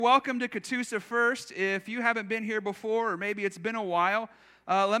Welcome to Catoosa First. If you haven't been here before, or maybe it's been a while,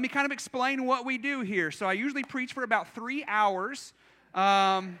 let me kind of explain what we do here. So I usually preach for about 3 hours,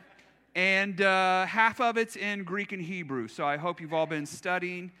 and half of it's in Greek and Hebrew. So I hope you've all been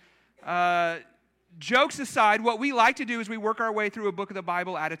studying. Jokes aside, what we like to do is we work our way through a book of the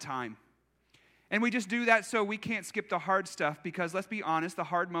Bible at a time. And we just do that so we can't skip the hard stuff because, let's be honest, the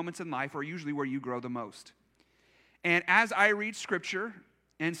hard moments in life are usually where you grow the most. And as I read Scripture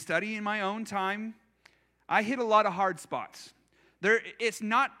and study in my own time, I hit a lot of hard spots. It's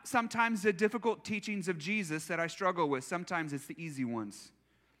not sometimes the difficult teachings of Jesus that I struggle with. Sometimes it's the easy ones.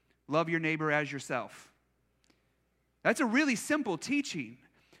 Love your neighbor as yourself. That's a really simple teaching,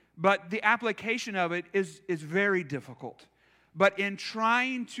 but the application of it is very difficult. But in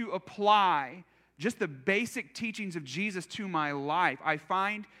trying to apply just the basic teachings of Jesus to my life, I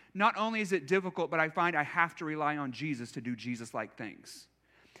find not only is it difficult, but I find I have to rely on Jesus to do Jesus-like things.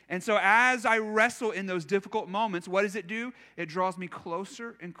 And so as I wrestle in those difficult moments, what does it do? It draws me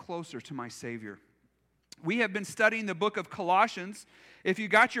closer and closer to my Savior. We have been studying the book of Colossians. If you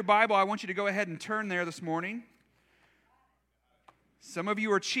got your Bible, I want you to go ahead and turn there this morning. Some of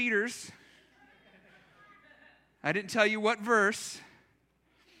you are cheaters. I didn't tell you what verse.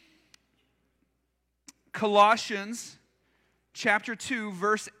 Colossians chapter 2,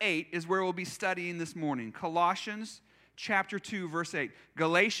 verse 8 is where we'll be studying this morning. Colossians chapter 2, verse 8.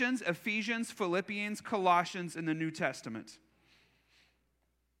 Galatians, Ephesians, Philippians, Colossians in the New Testament.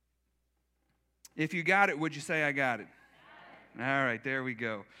 If you got it, would you say I got it? All right, there we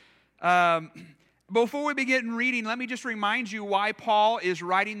go. Before we begin reading, let me just remind you why Paul is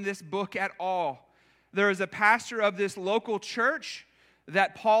writing this book at all. There is a pastor of this local church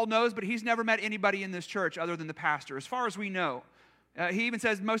that Paul knows, but he's never met anybody in this church other than the pastor, as far as we know. He even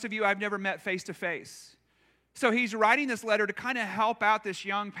says, most of you I've never met face to face. So he's writing this letter to kind of help out this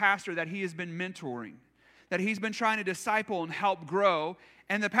young pastor that he has been mentoring, that he's been trying to disciple and help grow.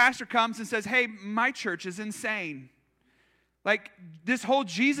 And the pastor comes and says, hey, my church is insane. Like, this whole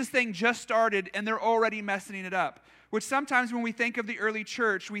Jesus thing just started and they're already messing it up. Which sometimes when we think of the early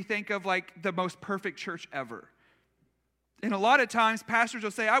church, we think of like the most perfect church ever. And a lot of times pastors will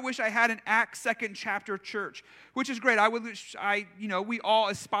say, I wish I had an Acts 2nd chapter church, which is great. We all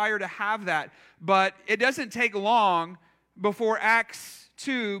aspire to have that. But it doesn't take long before Acts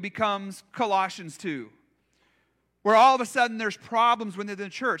 2 becomes Colossians 2, where all of a sudden there's problems within the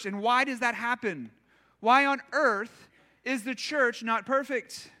church. And why does that happen? Why on earth is the church not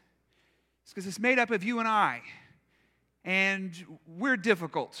perfect? It's because it's made up of you and I. And we're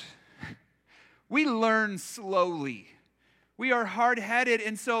difficult. We learn slowly. We are hard-headed,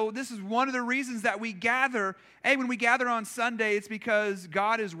 and so this is one of the reasons that we gather. Hey, when we gather on Sunday, it's because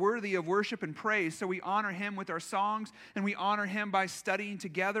God is worthy of worship and praise. So we honor Him with our songs, and we honor Him by studying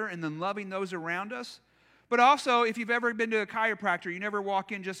together and then loving those around us. But also, if you've ever been to a chiropractor, you never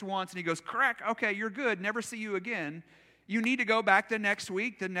walk in just once, and he goes, crack, okay, you're good, never see you again. You need to go back the next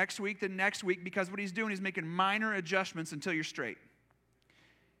week, because what he's doing is making minor adjustments until you're straight.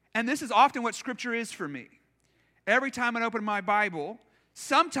 And this is often what Scripture is for me. Every time I open my Bible,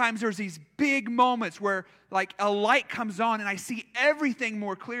 sometimes there's these big moments where like a light comes on and I see everything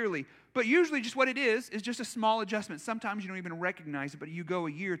more clearly. But usually just what it is just a small adjustment. Sometimes you don't even recognize it, but you go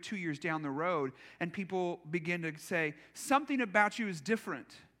a year, 2 years down the road and people begin to say, something about you is different.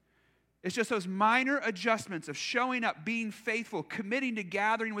 It's just those minor adjustments of showing up, being faithful, committing to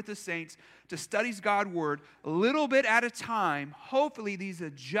gathering with the saints, to study God's Word, a little bit at a time. Hopefully these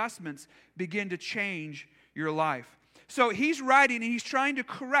adjustments begin to change your life. So he's writing and he's trying to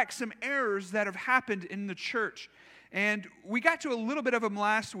correct some errors that have happened in the church. And we got to a little bit of them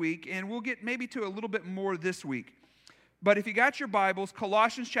last week, and we'll get maybe to a little bit more this week. But if you got your Bibles,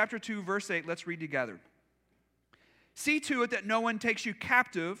 Colossians chapter 2, verse 8, let's read together. See to it that no one takes you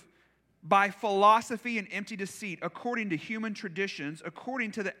captive by philosophy and empty deceit, according to human traditions,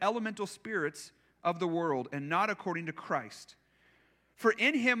 according to the elemental spirits of the world, and not according to Christ. For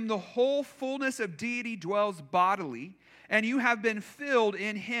in Him the whole fullness of deity dwells bodily, and you have been filled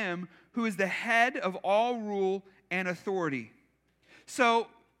in Him who is the head of all rule and authority. So,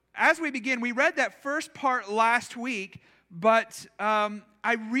 as we begin, we read that first part last week, but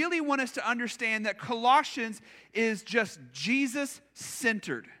I really want us to understand that Colossians is just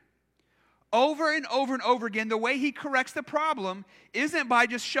Jesus-centered. Over and over and over again, the way he corrects the problem isn't by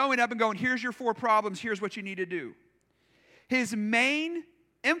just showing up and going, here's your 4 problems, here's what you need to do. His main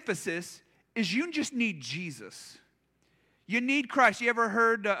emphasis is you just need Jesus. You need Christ. You ever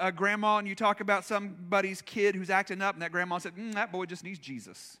heard a grandma and you talk about somebody's kid who's acting up and that grandma said, that boy just needs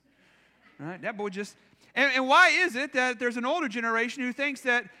Jesus. Right? That boy just... And why is it that there's an older generation who thinks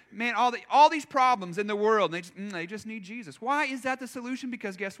that, man, all these problems in the world, they just need Jesus? Why is that the solution?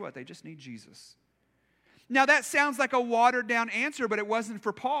 Because guess what? They just need Jesus. Now, that sounds like a watered-down answer, but it wasn't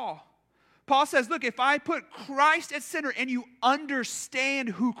for Paul. Paul says, look, if I put Christ at center and you understand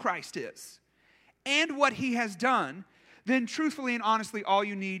who Christ is and what he has done, then truthfully and honestly, all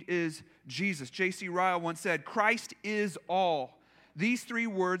you need is Jesus. J.C. Ryle once said, Christ is all. These three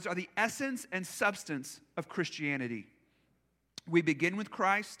words are the essence and substance of Christianity. We begin with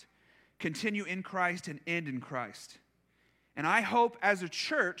Christ, continue in Christ, and end in Christ. And I hope as a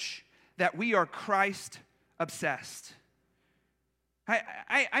church that we are Christ-obsessed.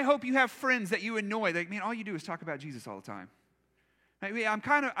 I hope you have friends that you annoy. Like, man, all you do is talk about Jesus all the time. I'm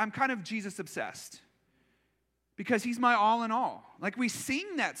kind of Jesus-obsessed. Because he's my all in all. Like, we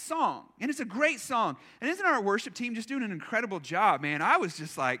sing that song, and it's a great song. And isn't our worship team just doing an incredible job, man? I was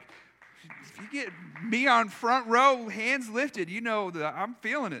just like, if you get me on front row, hands lifted, you know that I'm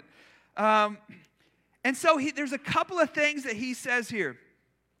feeling it. And so there's a couple of things that he says here.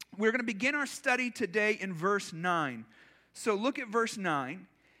 We're going to begin our study today in verse 9. So look at verse 9.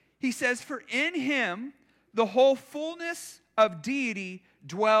 He says, for in him the whole fullness of deity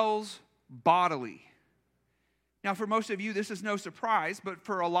dwells bodily. Now, for most of you, this is no surprise, but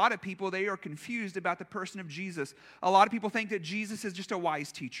for a lot of people, they are confused about the person of Jesus. A lot of people think that Jesus is just a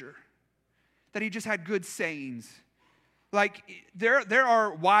wise teacher, that he just had good sayings. Like, there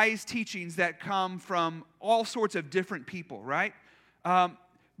are wise teachings that come from all sorts of different people, right?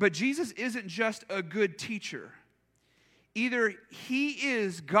 But Jesus isn't just a good teacher. Either he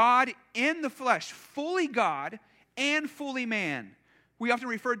is God in the flesh, fully God and fully man. We often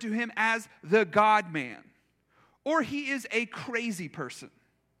refer to him as the God-man. Or he is a crazy person.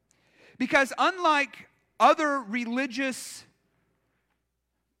 Because unlike other religious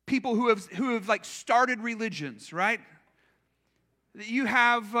people who have like started religions, right? You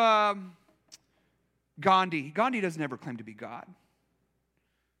have Gandhi. Gandhi doesn't ever claim to be God.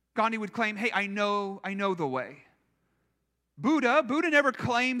 Gandhi would claim, hey, I know the way. Buddha never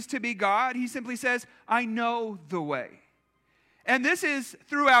claims to be God. He simply says, I know the way. And this is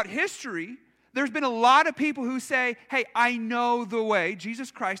throughout history. There's been a lot of people who say, hey, I know the way.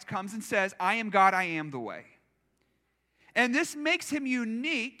 Jesus Christ comes and says, I am God, I am the way. And this makes him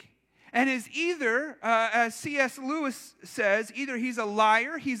unique and is either, as C.S. Lewis says, either he's a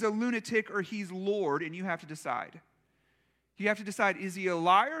liar, he's a lunatic, or he's Lord, and you have to decide. You have to decide, is he a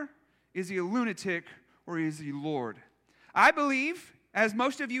liar, is he a lunatic, or is he Lord? I believe, as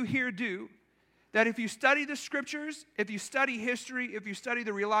most of you here do, that if you study the Scriptures, if you study history, if you study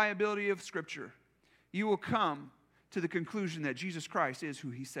the reliability of Scripture, you will come to the conclusion that Jesus Christ is who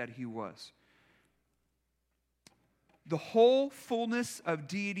he said he was. The whole fullness of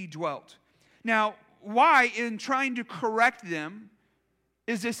deity dwelt. Now, why, in trying to correct them,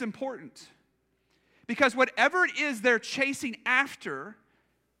 is this important? Because whatever it is they're chasing after,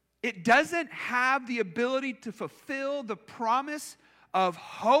 it doesn't have the ability to fulfill the promise of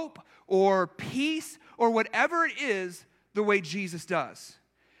hope or peace or whatever it is the way Jesus does.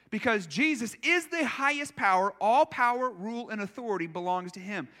 Because Jesus is the highest power. All power, rule, and authority belongs to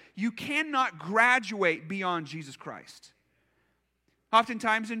him. You cannot graduate beyond Jesus Christ.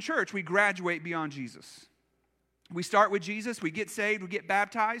 Oftentimes in church, we graduate beyond Jesus. We start with Jesus, we get saved, we get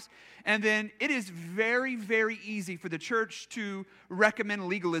baptized, and then it is very, very easy for the church to recommend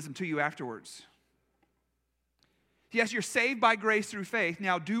legalism to you afterwards. Yes, you're saved by grace through faith.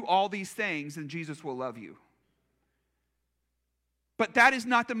 Now do all these things and Jesus will love you. But that is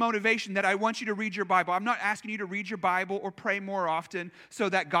not the motivation that I want you to read your Bible. I'm not asking you to read your Bible or pray more often so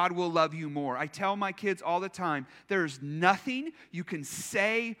that God will love you more. I tell my kids all the time, there's nothing you can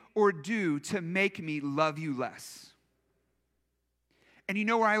say or do to make me love you less. And you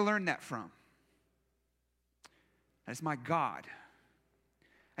know where I learned that from? That's my God.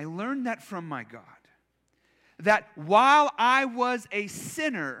 I learned that from my God. That while I was a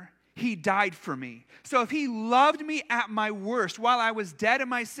sinner, he died for me. So if he loved me at my worst, while I was dead in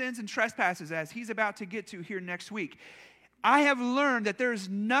my sins and trespasses, as he's about to get to here next week, I have learned that there is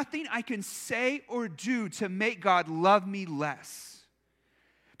nothing I can say or do to make God love me less.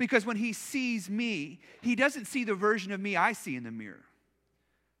 Because when he sees me, he doesn't see the version of me I see in the mirror.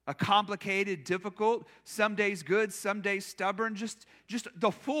 A complicated, difficult, some days good, some days stubborn, just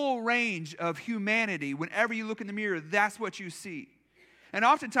the full range of humanity. Whenever you look in the mirror, that's what you see. And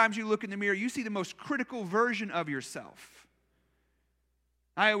oftentimes you look in the mirror, you see the most critical version of yourself.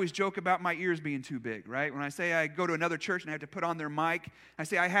 I always joke about my ears being too big, right? When I say I go to another church and I have to put on their mic, I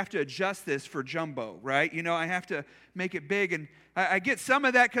say I have to adjust this for jumbo, right? You know, I have to make it big. And I get some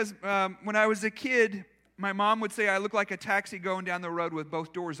of that because when I was a kid, My mom would say I look like a taxi going down the road with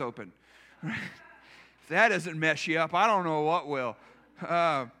both doors open. If that doesn't mess you up, I don't know what will.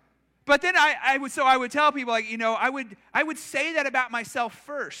 But then I would tell people, like, I would say that about myself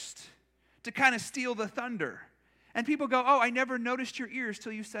first to kind of steal the thunder. And people go, oh, I never noticed your ears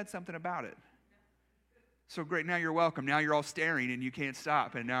till you said something about it. So great, now you're welcome. Now you're all staring and you can't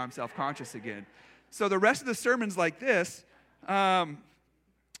stop, and now I'm self-conscious again. So the rest of the sermon's like this.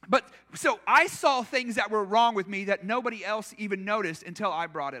 But so I saw things that were wrong with me that nobody else even noticed until I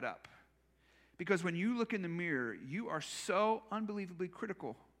brought it up. Because when you look in the mirror, you are so unbelievably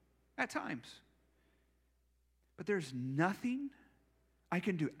critical at times. But there's nothing I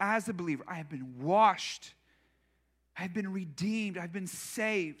can do as a believer. I have been washed. I have been redeemed. I've been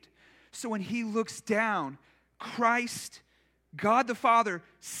saved. So when he looks down, Christ, God the Father,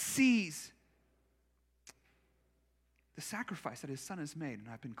 sees the sacrifice that his Son has made, and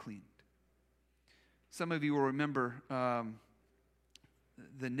I've been cleaned. Some of you will remember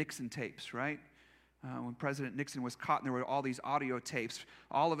the Nixon tapes, right? When President Nixon was caught and there were all these audio tapes,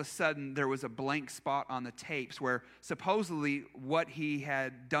 all of a sudden there was a blank spot on the tapes where supposedly what he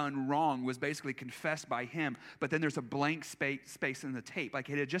had done wrong was basically confessed by him, but then there's a blank space in the tape,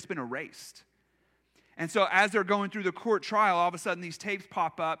 like it had just been erased. And so as they're going through the court trial, all of a sudden these tapes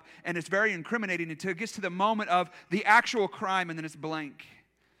pop up, and it's very incriminating until it gets to the moment of the actual crime, and then it's blank.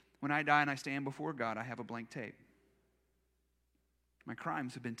 When I die and I stand before God, I have a blank tape. My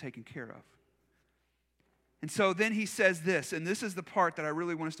crimes have been taken care of. And so then he says this, and this is the part that I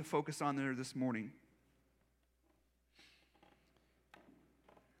really want us to focus on there this morning.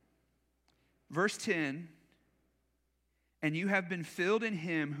 Verse 10, and you have been filled in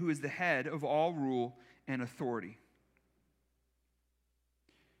him who is the head of all rule and authority.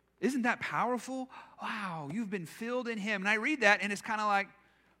 Isn't that powerful? Wow, you've been filled in him. And I read that and it's kind of like,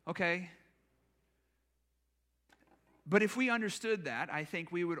 okay. But if we understood that, I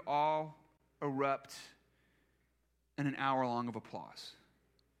think we would all erupt in an hour long of applause.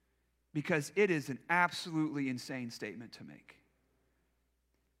 Because it is an absolutely insane statement to make.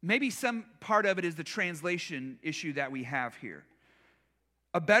 Maybe some part of it is the translation issue that we have here.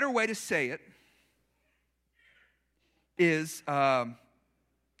 A better way to say it is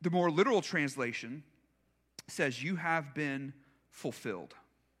the more literal translation says, you have been fulfilled.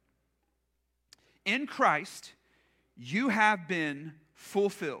 In Christ, you have been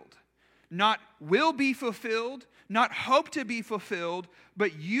fulfilled. Not will be fulfilled, not hope to be fulfilled,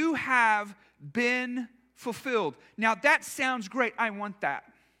 but you have been fulfilled. Now that sounds great. I want that.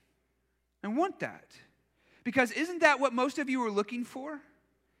 I want that. Because isn't that what most of you are looking for?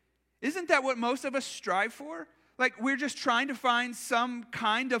 Isn't that what most of us strive for? Like we're just trying to find some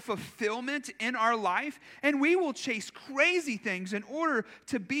kind of fulfillment in our life, and we will chase crazy things in order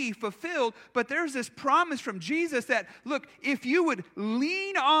to be fulfilled. But there's this promise from Jesus that, look, if you would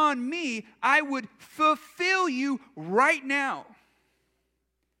lean on me, I would fulfill you right now.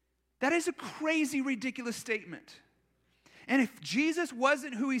 That is a crazy, ridiculous statement. And if Jesus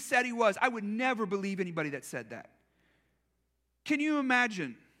wasn't who he said he was, I would never believe anybody that said that. Can you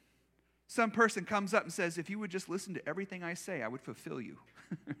imagine? Some person comes up and says, if you would just listen to everything I say, I would fulfill you,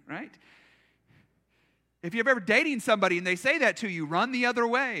 right? If you're ever dating somebody and they say that to you, run the other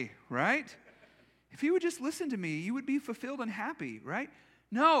way, right? If you would just listen to me, you would be fulfilled and happy, right?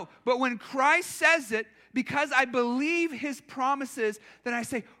 No, but when Christ says it, because I believe his promises, then I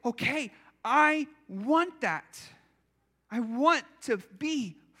say, okay, I want that. I want to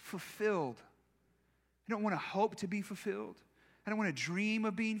be fulfilled. I don't want to hope to be fulfilled. I don't want to dream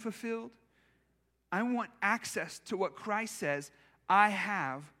of being fulfilled. I want access to what Christ says I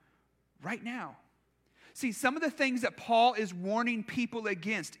have right now. See, some of the things that Paul is warning people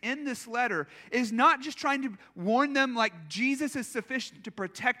against in this letter is not just trying to warn them like Jesus is sufficient to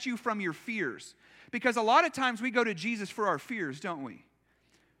protect you from your fears. Because a lot of times we go to Jesus for our fears, don't we?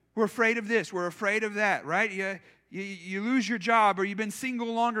 We're afraid of this, we're afraid of that, right? You lose your job, or you've been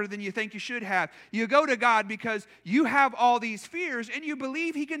single longer than you think you should have. You go to God because you have all these fears and you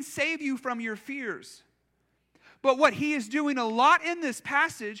believe he can save you from your fears. But what he is doing a lot in this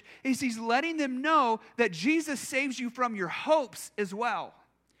passage is he's letting them know that Jesus saves you from your hopes as well.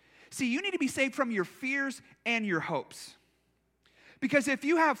 See, you need to be saved from your fears and your hopes. Because if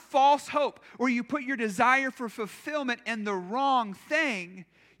you have false hope or you put your desire for fulfillment in the wrong thing,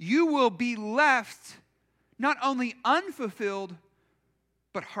 you will be left not only unfulfilled,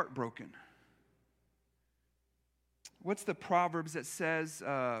 but heartbroken. What's the Proverbs that says,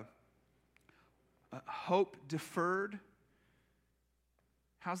 hope deferred?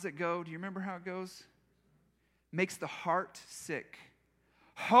 How's it go? Do you remember how it goes? Makes the heart sick.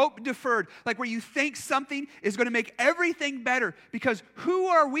 Hope deferred, like where you think something is going to make everything better, because who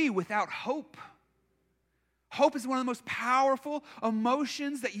are we without hope? Hope is one of the most powerful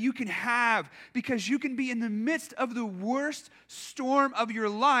emotions that you can have, because you can be in the midst of the worst storm of your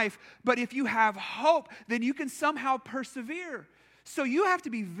life, but if you have hope, then you can somehow persevere. So you have to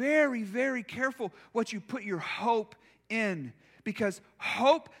be very, very careful what you put your hope in, because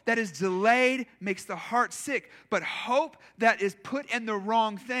hope that is delayed makes the heart sick, but hope that is put in the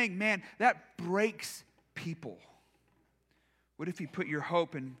wrong thing, man, that breaks people. What if you put your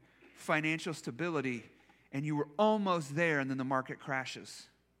hope in financial stability and you were almost there and then the market crashes?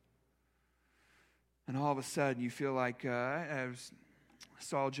 And all of a sudden you feel like, I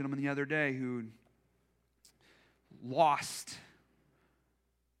saw a gentleman the other day who lost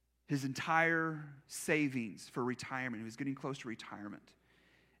his entire savings for retirement. He was getting close to retirement.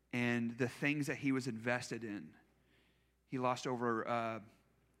 And the things that he was invested in, he lost over,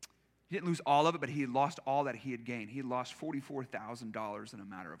 he didn't lose all of it, but he lost all that he had gained. He had lost $44,000 in a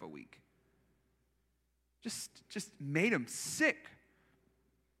matter of a week. Just made him sick.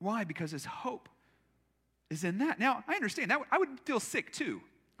 Why? Because his hope is in that. Now, I understand that. I would feel sick too,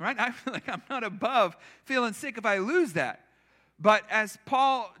 right? I feel like I'm not above feeling sick if I lose that. But as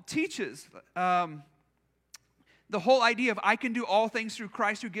Paul teaches, the whole idea of I can do all things through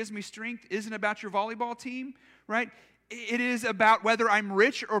Christ who gives me strength isn't about your volleyball team, right? It is about whether I'm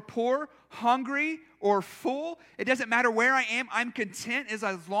rich or poor, hungry or full. It doesn't matter where I am. I'm content as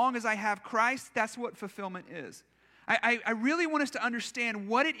long as I have Christ. That's what fulfillment is. I really want us to understand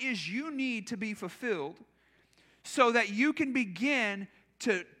what it is you need to be fulfilled so that you can begin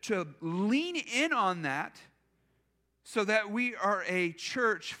to lean in on that, so that we are a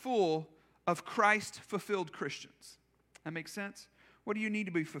church full of Christ-fulfilled Christians. That makes sense? What do you need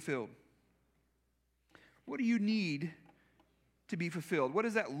to be fulfilled? What do you need to be fulfilled? What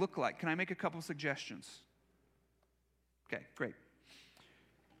does that look like? Can I make a couple suggestions? Okay, great.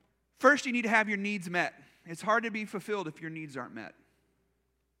 First, you need to have your needs met. It's hard to be fulfilled if your needs aren't met.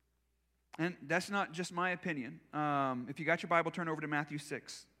 And that's not just my opinion. If you got your Bible, turn over to Matthew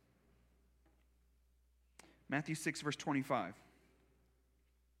 6. Matthew 6, verse 25.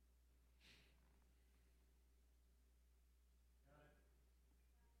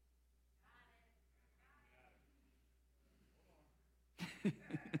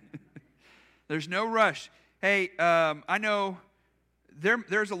 There's no rush. Hey, I know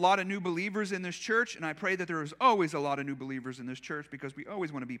there's a lot of new believers in this church, and I pray that there is always a lot of new believers in this church, because we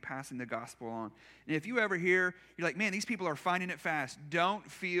always want to be passing the gospel on. And if you ever hear, you're like, man, these people are finding it fast, don't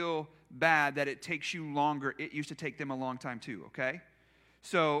feel bad that it takes you longer. It used to take them a long time too, okay?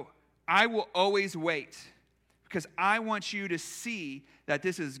 So I will always wait, because I want you to see that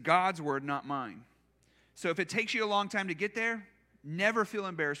this is God's word, not mine. So if it takes you a long time to get there, never feel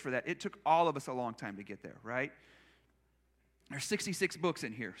embarrassed for that. It took all of us a long time to get there, right? There's 66 books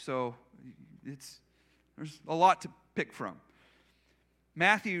in here, so there's a lot to pick from.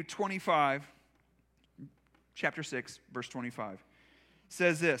 Matthew 25, chapter 6, verse 25,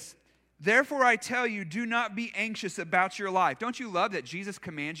 says this: "Therefore I tell you, do not be anxious about your life." Don't you love that Jesus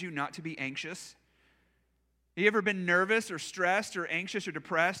commands you not to be anxious? Have you ever been nervous or stressed or anxious or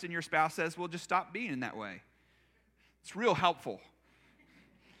depressed, and your spouse says, well, just stop being in that way? It's real helpful.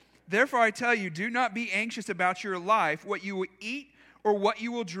 "Therefore I tell you, do not be anxious about your life, what you will eat or what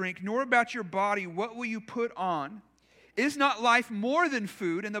you will drink, nor about your body, what will you put on. Is not life more than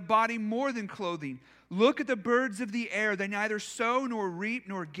food, and the body more than clothing? Look at the birds of the air. They neither sow nor reap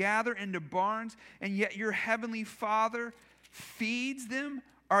nor gather into barns, and yet your heavenly Father feeds them.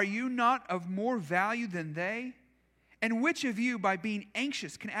 Are you not of more value than they? And which of you, by being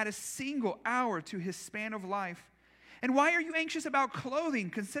anxious, can add a single hour to his span of life? And why are you anxious about clothing?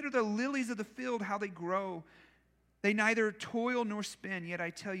 Consider the lilies of the field, how they grow. They neither toil nor spin. Yet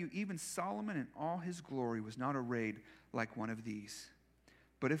I tell you, even Solomon in all his glory was not arrayed like one of these.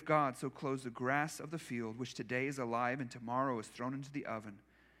 But if God so clothes the grass of the field, which today is alive and tomorrow is thrown into the oven,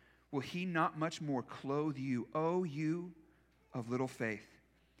 will he not much more clothe you, O you of little faith?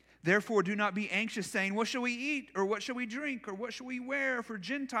 Therefore, do not be anxious, saying, what shall we eat? Or what shall we drink? Or what shall we wear? For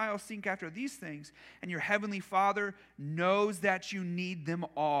Gentiles seek after these things, and your heavenly Father knows that you need them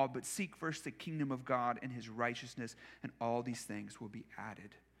all. But seek first the kingdom of God and his righteousness, and all these things will be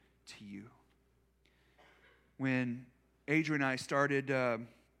added to you." When Adrian and I started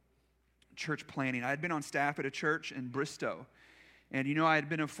church planning, I had been on staff at a church in Bristow. And I had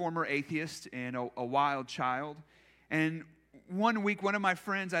been a former atheist and a wild child. And one week, one of my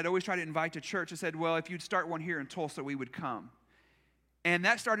friends I'd always try to invite to church, I said, well, if you'd start one here in Tulsa, we would come. And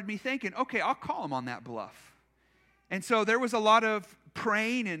that started me thinking, okay, I'll call him on that bluff. And so there was a lot of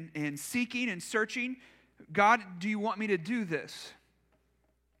praying and seeking and searching. God, do you want me to do this?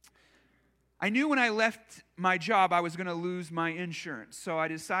 I knew when I left my job I was going to lose my insurance. So I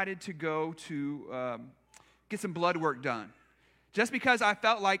decided to go to get some blood work done. Just because I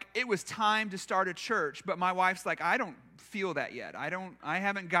felt like it was time to start a church. But my wife's like, I don't feel that yet. I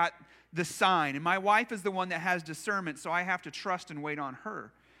haven't got the sign. And my wife is the one that has discernment, so I have to trust and wait on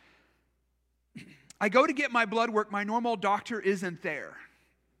her. I go to get my blood work. My normal doctor isn't there.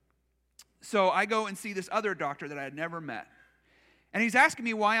 So I go and see this other doctor that I had never met. And he's asking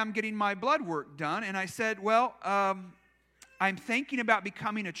me why I'm getting my blood work done. And I said, well, I'm thinking about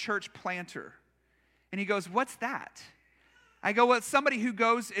becoming a church planter. And he goes, what's that? I go, well, it's somebody who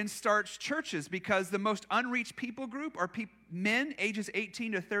goes and starts churches, because the most unreached people group are men ages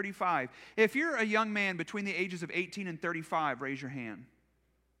 18 to 35. If you're a young man between the ages of 18 and 35, raise your hand.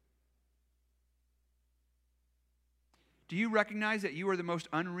 Do you recognize that you are the most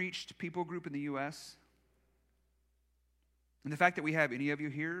unreached people group in the U.S.? And the fact that we have any of you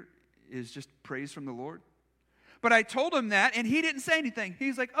here is just praise from the Lord. But I told him that, and he didn't say anything.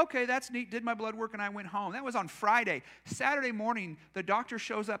 He's like, okay, that's neat. Did my blood work, and I went home. That was on Friday. Saturday morning, the doctor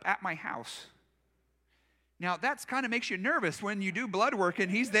shows up at my house. Now, that kind of makes you nervous when you do blood work, and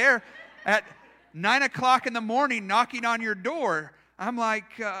he's there at 9 o'clock in the morning knocking on your door. I'm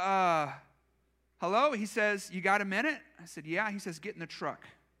like, hello? He says, you got a minute? I said, yeah. He says, get in the truck.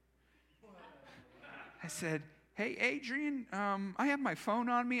 I said, hey, Adrian, I have my phone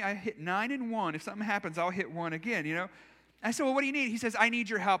on me. I hit 9 and 1. If something happens, I'll hit 1 again, you know. I said, well, what do you need? He says, I need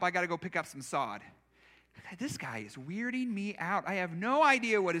your help. I got to go pick up some sod. This guy is weirding me out. I have no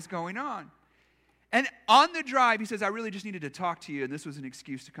idea what is going on. And on the drive, he says, I really just needed to talk to you, and this was an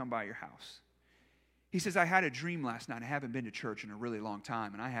excuse to come by your house. He says, I had a dream last night. I haven't been to church in a really long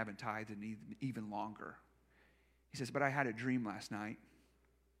time, and I haven't tithed in even longer. He says, but I had a dream last night.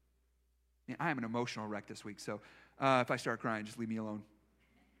 I am an emotional wreck this week, so if I start crying, just leave me alone.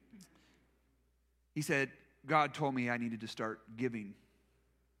 He said, God told me I needed to start giving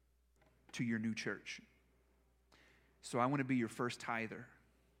to your new church. So I want to be your first tither.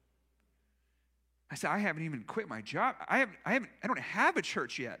 I said, I haven't even quit my job. I don't have a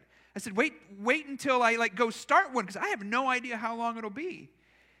church yet. I said, wait until I go start one, because I have no idea how long it'll be.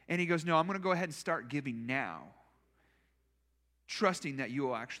 And he goes, no, I'm going to go ahead and start giving now, trusting that you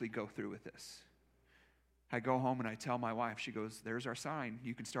will actually go through with this. I go home and I tell my wife. She goes, there's our sign.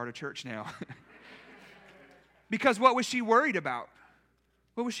 You can start a church now. Because what was she worried about?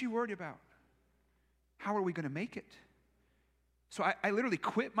 What was she worried about? How are we going to make it? So I literally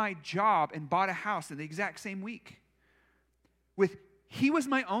quit my job and bought a house in the exact same week. He was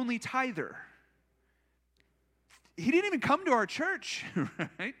my only tither. He didn't even come to our church,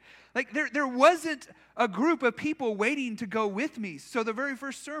 right? Like there wasn't a group of people waiting to go with me. So the very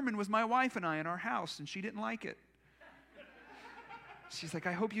first sermon was my wife and I in our house, and she didn't like it. She's like,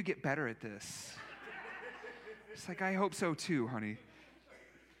 I hope you get better at this. It's like, I hope so too, honey.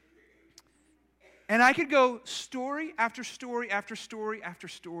 And I could go story after story after story after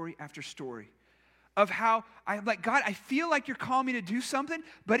story after story of how I'm like, God, I feel like you're calling me to do something,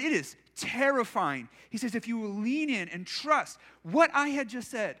 but it is terrifying. He says, if you will lean in and trust what I had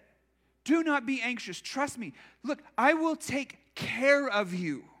just said, do not be anxious. Trust me. Look, I will take care of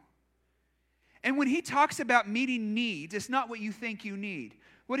you. And when he talks about meeting needs, it's not what you think you need.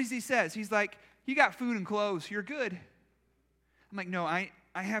 What does he say? He's like, you got food and clothes. You're good. I'm like, no, I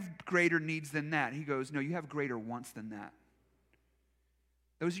have greater needs than that. He goes, no, you have greater wants than that.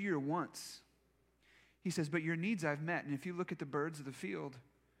 Those are your wants. He says, but your needs I've met. And if you look at the birds of the field,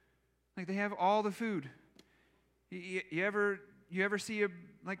 like they have all the food. You ever see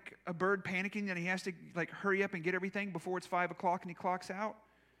a bird panicking that he has to hurry up and get everything before it's 5 o'clock and he clocks out?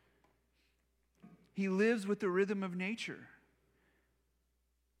 He lives with the rhythm of nature.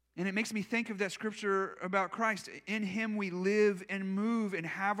 And it makes me think of that scripture about Christ. In him we live and move and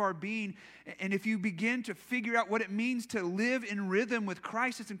have our being. And if you begin to figure out what it means to live in rhythm with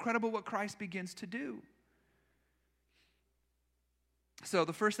Christ, it's incredible what Christ begins to do. So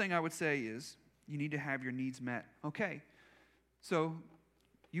the first thing I would say is you need to have your needs met. Okay, so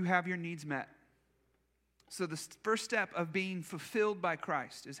you have your needs met. So the first step of being fulfilled by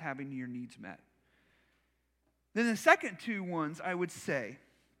Christ is having your needs met. Then the second two ones I would say,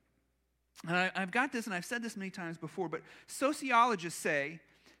 and I've got this and I've said this many times before, but sociologists say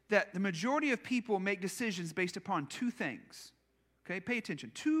that the majority of people make decisions based upon two things. Okay, pay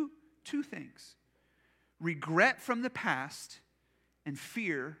attention. Two things. Regret from the past and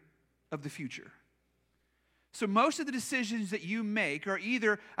fear of the future. So most of the decisions that you make are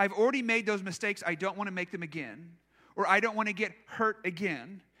either, I've already made those mistakes, I don't want to make them again, or I don't want to get hurt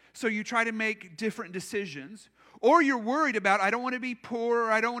again. So you try to make different decisions. Or you're worried about, I don't want to be poor,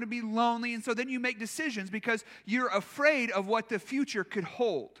 or I don't want to be lonely, and so then you make decisions because you're afraid of what the future could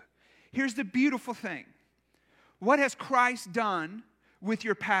hold. Here's the beautiful thing. What has Christ done with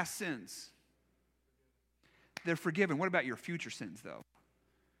your past sins? They're forgiven. What about your future sins, though?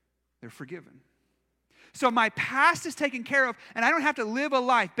 They're forgiven. So my past is taken care of, and I don't have to live a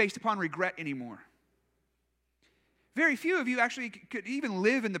life based upon regret anymore. Very few of you actually could even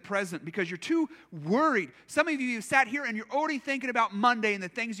live in the present because you're too worried. Some of you have sat here and you're already thinking about Monday and the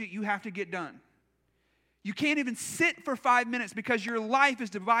things that you have to get done. You can't even sit for 5 minutes because your life is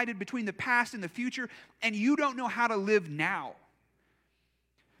divided between the past and the future, and you don't know how to live now.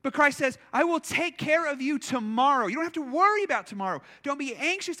 But Christ says, I will take care of you tomorrow. You don't have to worry about tomorrow. Don't be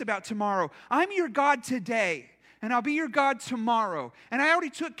anxious about tomorrow. I'm your God today, and I'll be your God tomorrow. And I already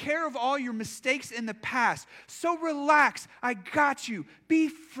took care of all your mistakes in the past. So relax. I got you. Be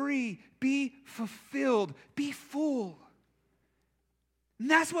free. Be fulfilled. Be full. And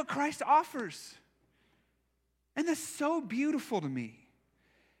that's what Christ offers. And that's so beautiful to me.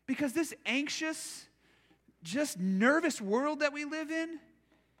 Because this anxious, just nervous world that we live in,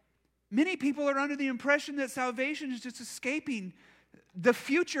 many people are under the impression that salvation is just escaping the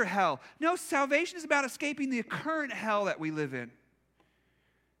future hell. No, salvation is about escaping the current hell that we live in.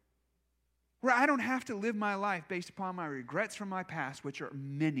 Where I don't have to live my life based upon my regrets from my past, which are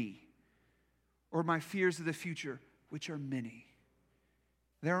many, or my fears of the future, which are many.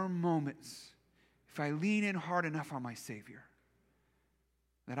 There are moments, if I lean in hard enough on my Savior,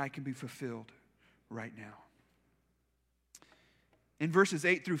 that I can be fulfilled right now. In verses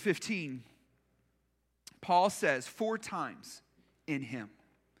 8 through 15, Paul says 4 times, in Him,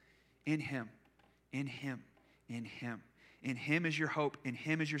 in Him, in Him, in Him. In Him is your hope, in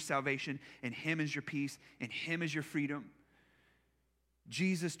Him is your salvation, in Him is your peace, in Him is your freedom.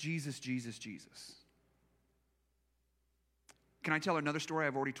 Jesus, Jesus, Jesus, Jesus. Can I tell another story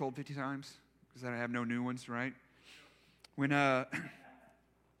I've already told 50 times? Because I have no new ones, right? When I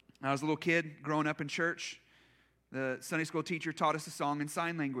was a little kid growing up in church, the Sunday school teacher taught us a song in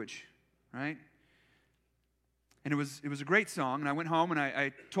sign language, right? And it was a great song, and I went home and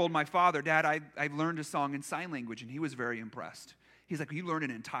I told my father, Dad, I've learned a song in sign language, and he was very impressed. He's like, you learned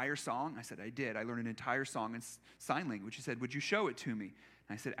an entire song? I said, I did. I learned an entire song in sign language. He said, would you show it to me?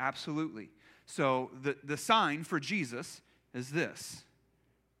 And I said, absolutely. So the sign for Jesus is this,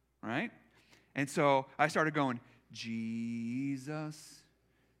 right? And so I started going, Jesus,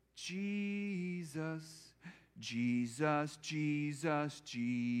 Jesus, Jesus, Jesus,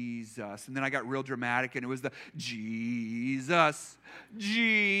 Jesus. And then I got real dramatic, and it was the Jesus,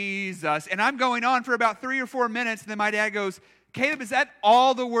 Jesus. And I'm going on for about 3 or 4 minutes, and then my dad goes, Caleb, is that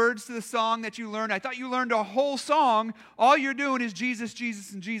all the words to the song that you learned? I thought you learned a whole song. All you're doing is Jesus,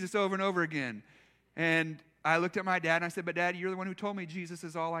 Jesus, and Jesus over and over again. And I looked at my dad, and I said, but Dad, you're the one who told me Jesus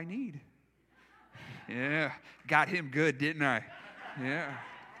is all I need. Yeah, got him good, didn't I? Yeah.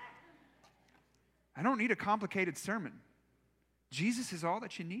 I don't need a complicated sermon. Jesus is all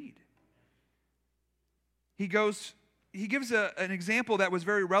that you need. He gives an example that was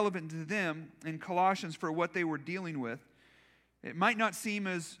very relevant to them in Colossians for what they were dealing with. It might not seem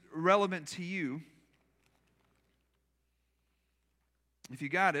as relevant to you. If you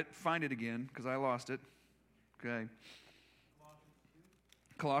got it, find it again, because I lost it. Okay.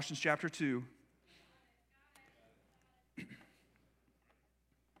 Colossians chapter 2.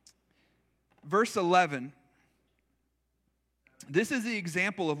 Verse 11, this is the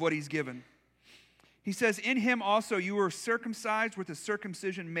example of what he's given. He says, in him also you were circumcised with a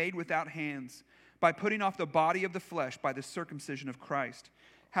circumcision made without hands, by putting off the body of the flesh by the circumcision of Christ,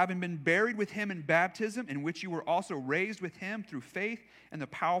 having been buried with him in baptism, in which you were also raised with him through faith and the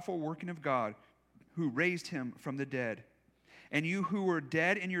powerful working of God, who raised him from the dead. And you who were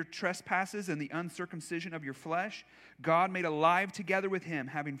dead in your trespasses and the uncircumcision of your flesh, God made alive together with him,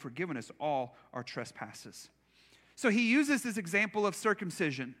 having forgiven us all our trespasses. So he uses this example of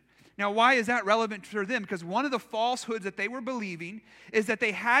circumcision. Now, why is that relevant for them? Because one of the falsehoods that they were believing is that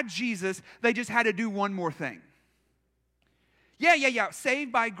they had Jesus, they just had to do one more thing. Yeah,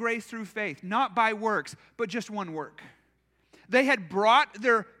 saved by grace through faith, not by works, but just one work. They had brought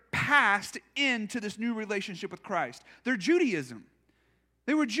their past into this new relationship with Christ. Their Judaism.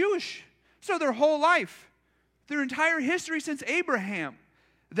 They were Jewish. So their whole life, their entire history since Abraham,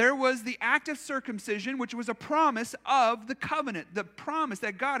 there was the act of circumcision, which was a promise of the covenant, the promise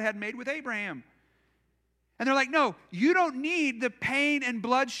that God had made with Abraham. And they're like, no, you don't need the pain and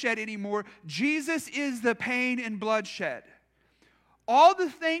bloodshed anymore. Jesus is the pain and bloodshed. All the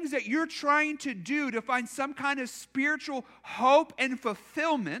things that you're trying to do to find some kind of spiritual hope and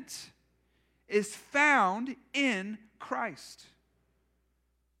fulfillment is found in Christ.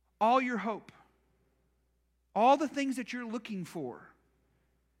 All your hope, all the things that you're looking for,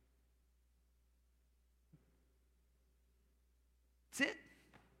 that's it.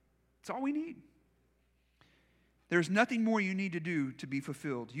 That's all we need. There's nothing more you need to do to be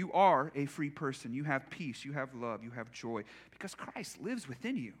fulfilled. You are a free person. You have peace. You have love. You have joy because Christ lives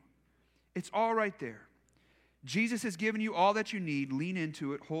within you. It's all right there. Jesus has given you all that you need. Lean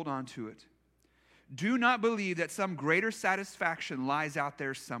into it. Hold on to it. Do not believe that some greater satisfaction lies out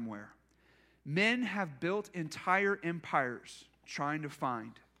there somewhere. Men have built entire empires trying to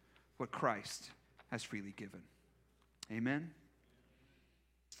find what Christ has freely given. Amen.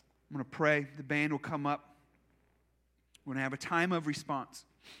 I'm going to pray. The band will come up. We're going to have a time of response.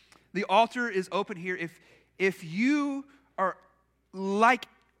 The altar is open here. If you are like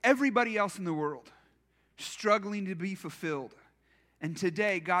everybody else in the world, struggling to be fulfilled, and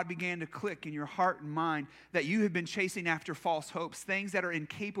today God began to click in your heart and mind that you have been chasing after false hopes, things that are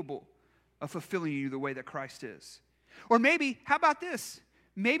incapable of fulfilling you the way that Christ is. Or maybe, how about this?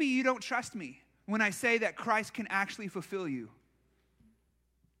 Maybe you don't trust me when I say that Christ can actually fulfill you.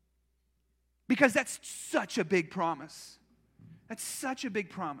 Because that's such a big promise. That's such a big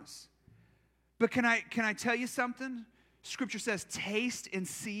promise. But can I tell you something? Scripture says, taste and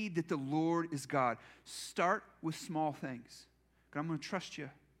see that the Lord is God. Start with small things. God, I'm going to trust you.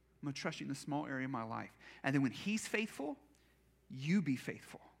 I'm going to trust you in the small area of my life. And then when He's faithful, you be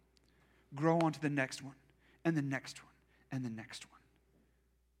faithful. Grow on to the next one, and the next one, and the next one.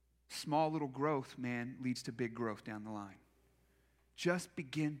 Small little growth, man, leads to big growth down the line. Just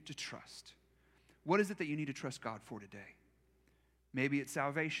begin to trust. What is it that you need to trust God for today? Maybe it's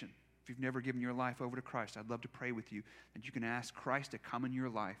salvation. If you've never given your life over to Christ, I'd love to pray with you that you can ask Christ to come in your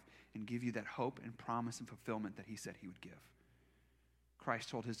life and give you that hope and promise and fulfillment that He said He would give. Christ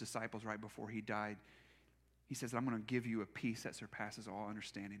told His disciples right before He died, He says, I'm going to give you a peace that surpasses all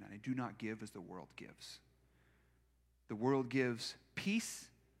understanding, and I do not give as the world gives. The world gives peace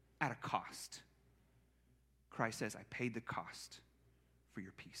at a cost. Christ says, I paid the cost for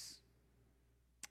your peace.